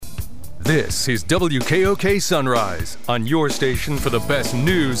This is WKOK Sunrise, on your station for the best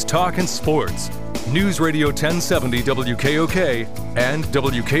news, talk, and sports. News Radio 1070 WKOK and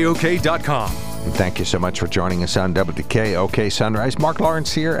WKOK.com. Thank you so much for joining us on WKOK Sunrise. Mark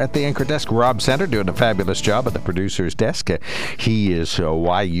Lawrence here at the anchor desk. Rob Center doing a fabulous job at the producer's desk. He is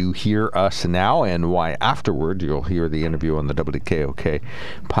why you hear us now and why afterward you'll hear the interview on the WKOK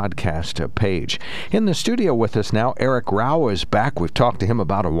podcast page. In the studio with us now, Eric Rowe is back. We've talked to him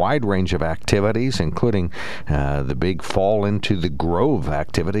about a wide range of activities, including the big Fall into the Grove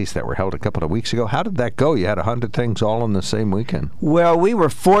activities that were held a couple of weeks ago. How did that go? You had 100 things all in the same weekend. Well, we were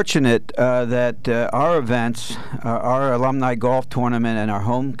fortunate that our events, our alumni golf tournament and our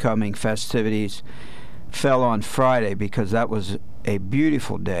homecoming festivities fell on Friday because that was a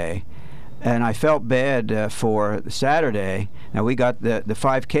beautiful day. And I felt bad for Saturday. Now, we got the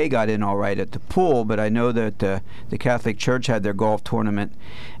 5K got in all right at the pool, but I know that the Catholic Church had their golf tournament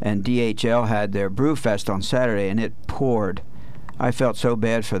and DHL had their Brewfest on Saturday, and it poured. I felt so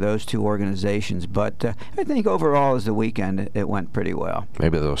bad for those two organizations, but I think overall as the weekend, it went pretty well.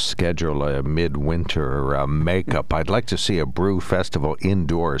 Maybe they'll schedule a midwinter makeup. I'd like to see a brew festival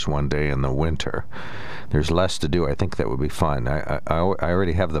indoors one day in the winter. There's less to do. I think that would be fun. I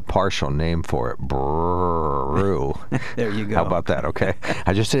already have the partial name for it, brew. There you go. How about that, okay?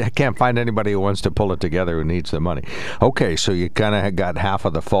 I can't find anybody who wants to pull it together who needs the money. Okay, so you kind of got half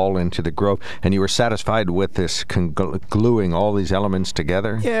of the Fall into the Grove, and you were satisfied with this gluing all these elements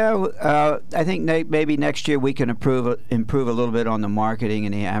together? Yeah, I think maybe next year we can improve a little bit on the marketing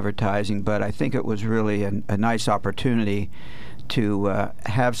and the advertising, but I think it was really a nice opportunity to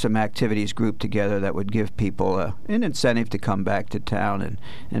have some activities grouped together that would give people an incentive to come back to town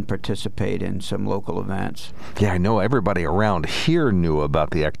and participate in some local events. Yeah, I know everybody around here knew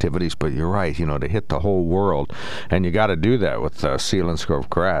about the activities, but you're right, to hit the whole world. And you got to do that with Selinsgrove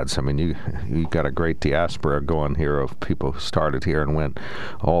grads. I mean, you got a great diaspora going here of people who started here and went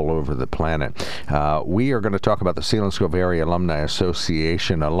all over the planet. We are going to talk about the Selinsgrove Area Alumni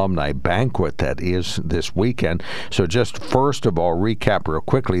Association Alumni Banquet that is this weekend. So just first of all, recap real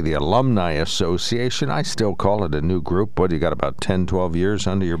quickly, the Alumni Association, I still call it a new group. What, you got about 10, 12 years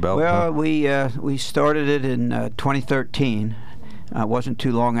under your belt? Well, we started it in 2013. It wasn't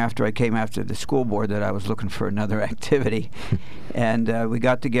too long after I came after the school board that I was looking for another activity. And we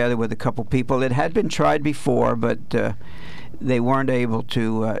got together with a couple people. It had been tried before, but they weren't able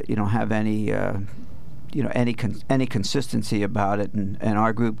to have any any consistency about it, and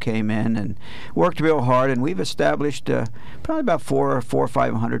our group came in and worked real hard, and we've established probably about 400 or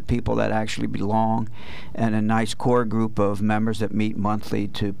 500 people that actually belong, and a nice core group of members that meet monthly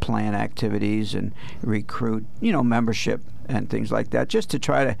to plan activities and recruit membership and things like that, just to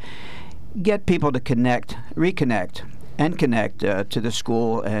try to get people to reconnect and connect to the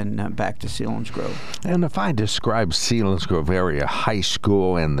school and back to Selinsgrove. And if I describe Selinsgrove Area High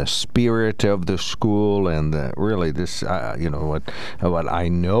School and the spirit of the school and really this, what I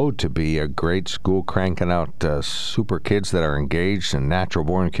know to be a great school, cranking out super kids that are engaged and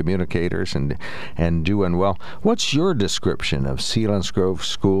natural-born communicators and doing well. What's your description of Selinsgrove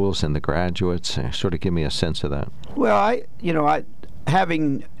schools and the graduates? Sort of give me a sense of that. Well, I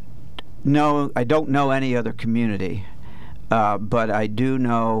don't know any other community. But I do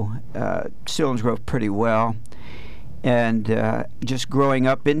know Selinsgrove pretty well, and just growing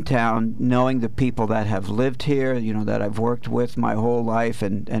up in town, knowing the people that have lived here, that I've worked with my whole life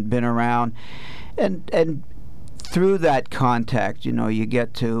and been around, and through that contact, you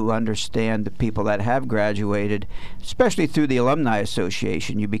get to understand the people that have graduated, especially through the Alumni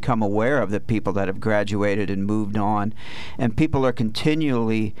Association. You become aware of the people that have graduated and moved on, and people are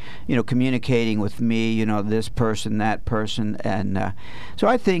continually, communicating with me, this person, that person, and so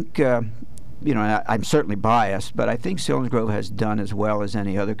I think, I'm certainly biased, but I think Selinsgrove has done as well as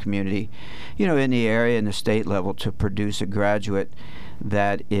any other community, in the area and the state level to produce a graduate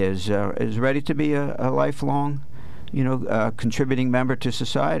that is ready to be a lifelong contributing member to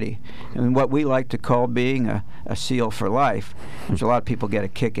society, and what we like to call being a SEAL for life, which a lot of people get a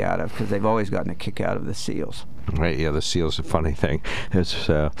kick out of because they've always gotten a kick out of the SEALs. Right, yeah, the seal's a funny thing. It's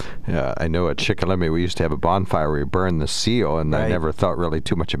I know at Chickalemi we used to have a bonfire where we burned the seal, and right. I never thought really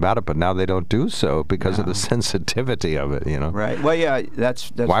too much about it, but now they don't do so because of the sensitivity of it, Right, well, yeah, that's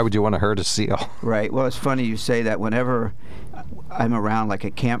why would you want to hurt a seal? Right, well, it's funny you say that. Whenever I'm around like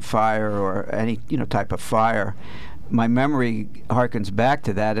a campfire or any type of fire, my memory harkens back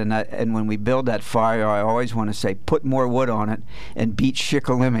to that, and when we build that fire, I always want to say, put more wood on it and beat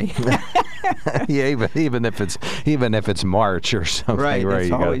Shikellamy. Yeah, even if it's March or something, right?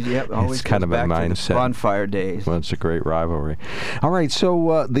 It's always it's kind of a mindset. Bonfire days. Well, it's a great rivalry. All right,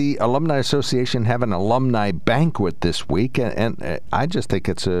 so the Alumni Association have an alumni banquet this week, and I just think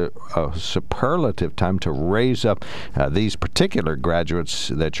it's a superlative time to raise up these particular graduates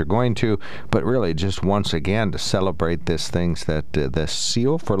that you're going to, but really just once again to celebrate this things that the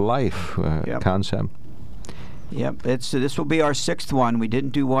Seal for Life concept. Yep, this will be our 6th one. We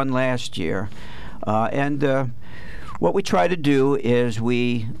didn't do one last year, and what we try to do is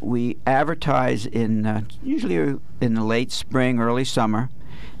we advertise usually in the late spring, early summer,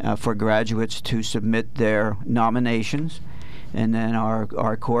 for graduates to submit their nominations. And then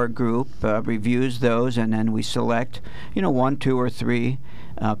our core group reviews those, and then we select, 1, 2, or 3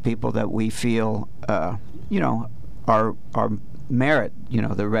 people that we feel, are merit,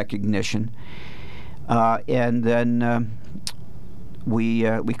 the recognition, and then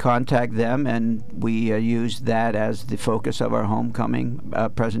we contact them, and we use that as the focus of our homecoming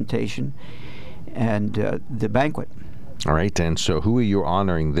presentation and the banquet. All right, and so who are you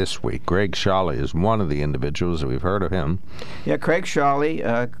honoring this week? Greg Shawley is one of the individuals. We've heard of him. Yeah, Craig Shawley,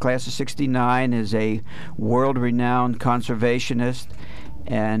 class of 69, is a world-renowned conservationist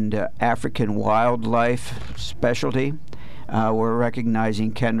and African wildlife specialty. We're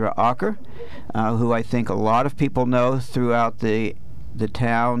recognizing Kendra Ocker, who I think a lot of people know throughout the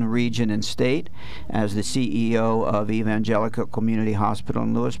town, region, and state as the CEO of Evangelical Community Hospital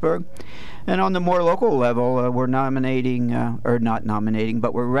in Lewisburg. And on the more local level, we're nominating, or not nominating,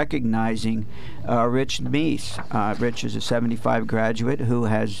 but we're recognizing Rich Meese. Rich is a 75 graduate who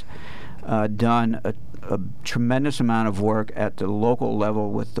has done a tremendous amount of work at the local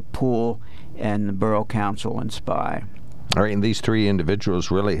level with the pool and the Borough Council and SPY. All right, and these 3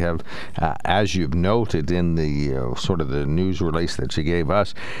 individuals really have, as you've noted in the sort of the news release that you gave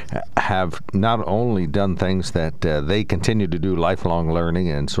us, have not only done things that they continue to do lifelong learning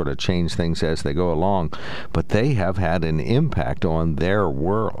and sort of change things as they go along, but they have had an impact on their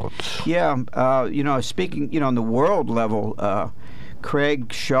world. Yeah, speaking, on the world level,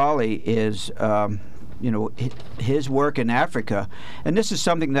 Craig Shawley is... his work in Africa, and this is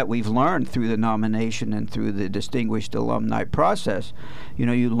something that we've learned through the nomination and through the distinguished alumni process.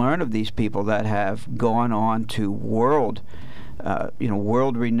 You learn of these people that have gone on to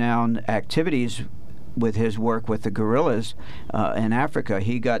world-renowned activities with his work with the gorillas in Africa.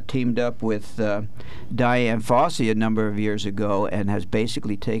 He got teamed up with Diane Fossey a number of years ago and has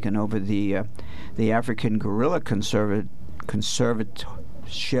basically taken over the African gorilla conservatorship,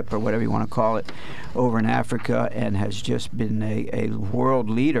 or whatever you want to call it, over in Africa, and has just been a world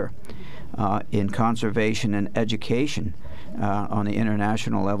leader in conservation and education on the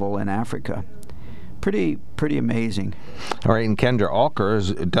international level in Africa. Pretty amazing. All right, and Kendra Alker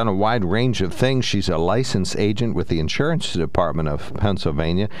has done a wide range of things. She's a licensed agent with the Insurance Department of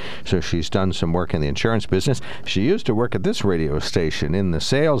Pennsylvania, so she's done some work in the insurance business. She used to work at this radio station in the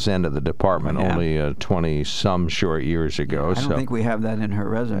sales end of the department only 20-some short years ago. I don't think we have that in her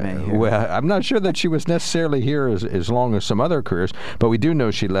resume here. Well, I'm not sure that she was necessarily here as long as some other careers, but we do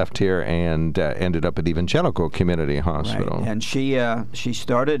know she left here and ended up at Evangelical Community Hospital. Right. And she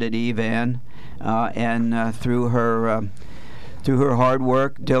started at Evan, and through her hard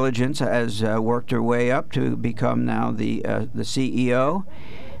work, diligence, has worked her way up to become now the CEO,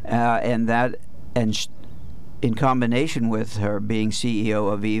 in combination with her being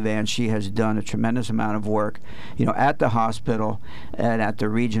CEO of Evan, she has done a tremendous amount of work, at the hospital and at the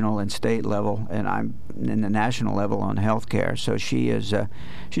regional and state level, and I'm in the national level on healthcare. So she's a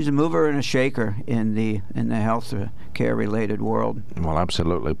mover and a shaker in the health care related world. Well,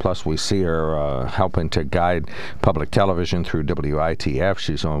 absolutely. Plus, we see her helping to guide public television through WITF.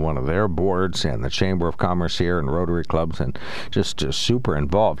 She's on one of their boards and the Chamber of Commerce here and Rotary clubs, and just super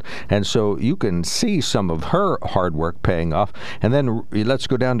involved. And so you can see some of her hard work paying off. And then let's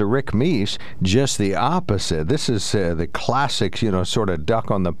go down to Rick Meese, just the opposite. This is the classic, sort of duck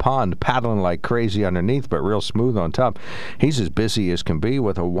on the pond, paddling like crazy underneath, but real smooth on top. He's as busy as can be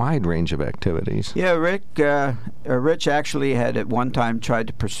with a wide range of activities. Yeah, Rich actually had at one time tried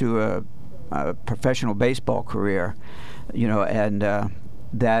to pursue a professional baseball career, and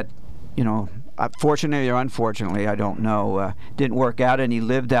that, fortunately or unfortunately, I don't know, didn't work out, and he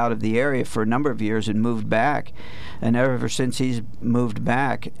lived out of the area for a number of years and moved back. And ever since he's moved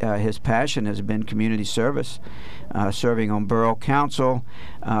back, his passion has been community service, serving on Borough Council,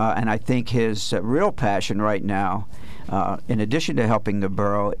 and I think his real passion right now, in addition to helping the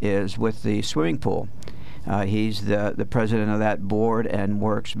borough, is with the swimming pool. He's the president of that board and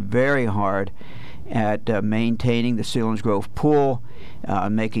works very hard at maintaining the Selinsgrove pool,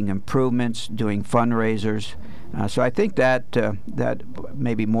 making improvements, doing fundraisers. So I think that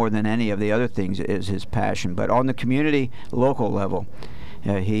maybe more than any of the other things is his passion. But on the community, local level,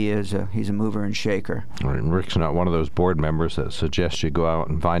 he's a mover and shaker. And Rick's not one of those board members that suggests you go out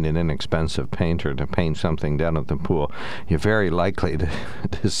and find an inexpensive painter to paint something down at the pool. You're very likely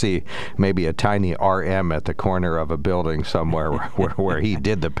to see maybe a tiny RM at the corner of a building somewhere where he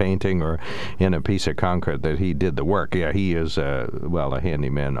did the painting, or in a piece of concrete that he did the work. Yeah, he is, a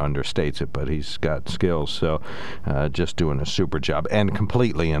handyman understates it, but he's got skills. So just doing a super job, and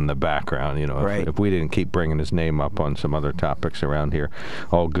completely in the background. Right. If we didn't keep bringing his name up on some other topics around here,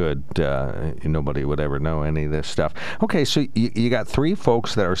 all good. Nobody would ever know any of this stuff. Okay, so you got 3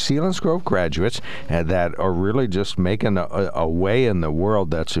 folks that are Selinsgrove graduates that are really just making a way in the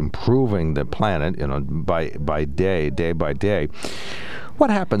world that's improving the planet, by day by day. What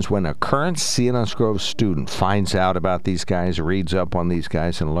happens when a current Selinsgrove student finds out about these guys, reads up on these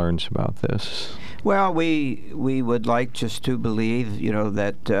guys, and learns about this? Well, we would like just to believe,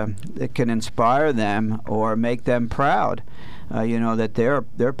 that it can inspire them or make them proud. That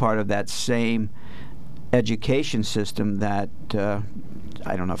they're part of that same education system that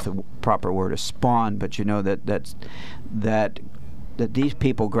I don't know if the proper word is spawned, but that these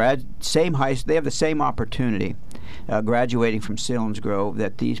people they have the same opportunity graduating from Selinsgrove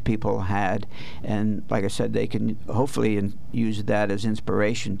that these people had, and like I said, they can hopefully use that as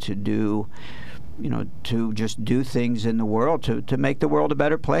inspiration to do. To just do things in the world to make the world a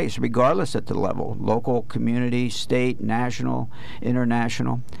better place, regardless at the level, local, community, state, national,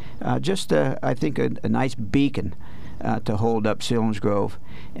 international. I think a nice beacon to hold up Selinsgrove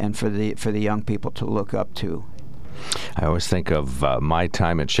and for the young people to look up to. I always think of my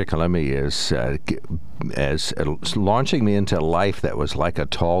time at Shikellamy as launching me into life that was like a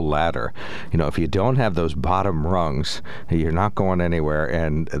tall ladder. If you don't have those bottom rungs, you're not going anywhere.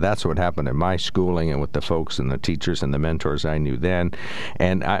 And that's what happened in my schooling and with the folks and the teachers and the mentors I knew then.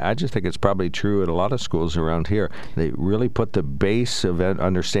 And I just think it's probably true at a lot of schools around here. They really put the base of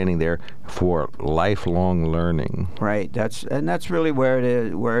understanding there for lifelong learning. Right. That's really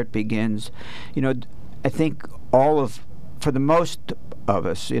where it begins. I think for the most of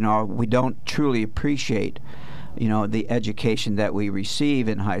us, we don't truly appreciate, the education that we receive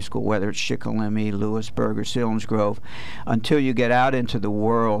in high school, whether it's Shikellamy, Lewisburg, or Selinsgrove, until you get out into the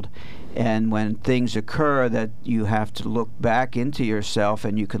world. And when things occur that you have to look back into yourself,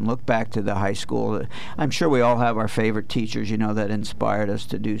 and you can look back to the high school. I'm sure we all have our favorite teachers, that inspired us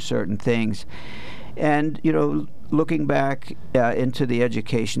to do certain things. And, looking back into the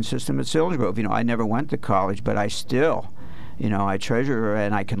education system at Selinsgrove, I never went to college, but I still, I treasure,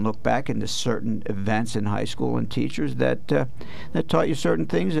 and I can look back into certain events in high school and teachers that taught you certain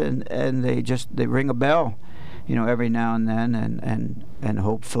things, and they ring a bell, every now and then, and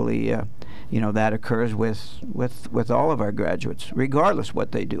hopefully, that occurs with all of our graduates, regardless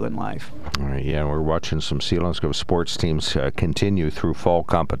what they do in life. All right, yeah, we're watching some Selinsgrove sports teams continue through fall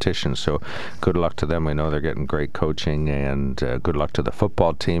competition, so good luck to them. We know they're getting great coaching, and good luck to the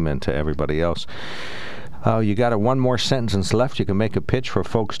football team and to everybody else. You got one more sentence left. You can make a pitch for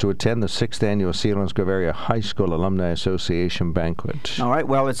folks to attend the 6th Annual Selinsgrove Area High School Alumni Association Banquet. All right,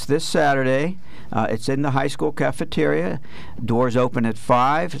 well, it's this Saturday. It's in the high school cafeteria. Doors open at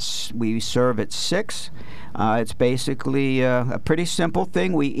 5. We serve at 6. It's basically a pretty simple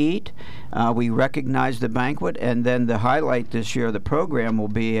thing. We eat, we recognize the banquet, and then the highlight this year of the program will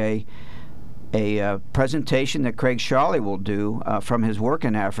be a presentation that Craig Shawley will do from his work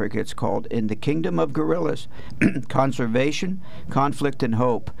in Africa. It's called In the Kingdom of Gorillas, Conservation, Conflict, and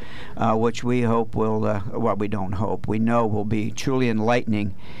Hope, which we hope will, we don't hope, we know will be truly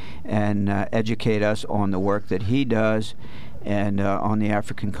enlightening and educate us on the work that he does and on the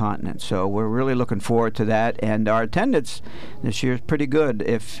African continent. So we're really looking forward to that, and our attendance this year is pretty good.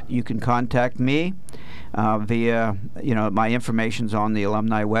 If you can contact me via, my information's on the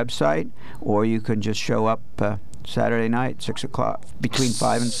alumni website, or you can just show up Saturday night, 6 o'clock, between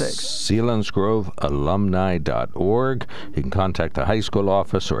 5 and 6. Selinsgrovealumni.org. You can contact the high school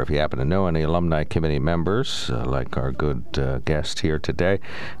office, or if you happen to know any alumni committee members, like our good guest here today,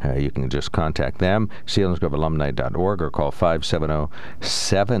 you can just contact them, Selinsgrovealumni.org, or call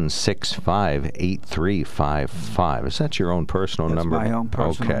 570-765-8355. Is that your own personal number? That's my own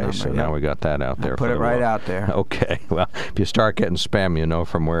personal number. Okay, so now we got that out there. Put it right out there. Okay, well, if you start getting spam, you know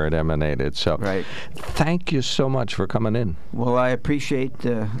from where it emanated. So right. Thank you so much for coming in. Well, I appreciate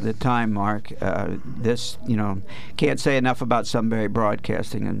the time, Mark. This, can't say enough about Sunbury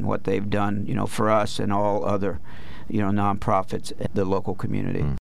Broadcasting and what they've done, for us and all other, nonprofits in the local community.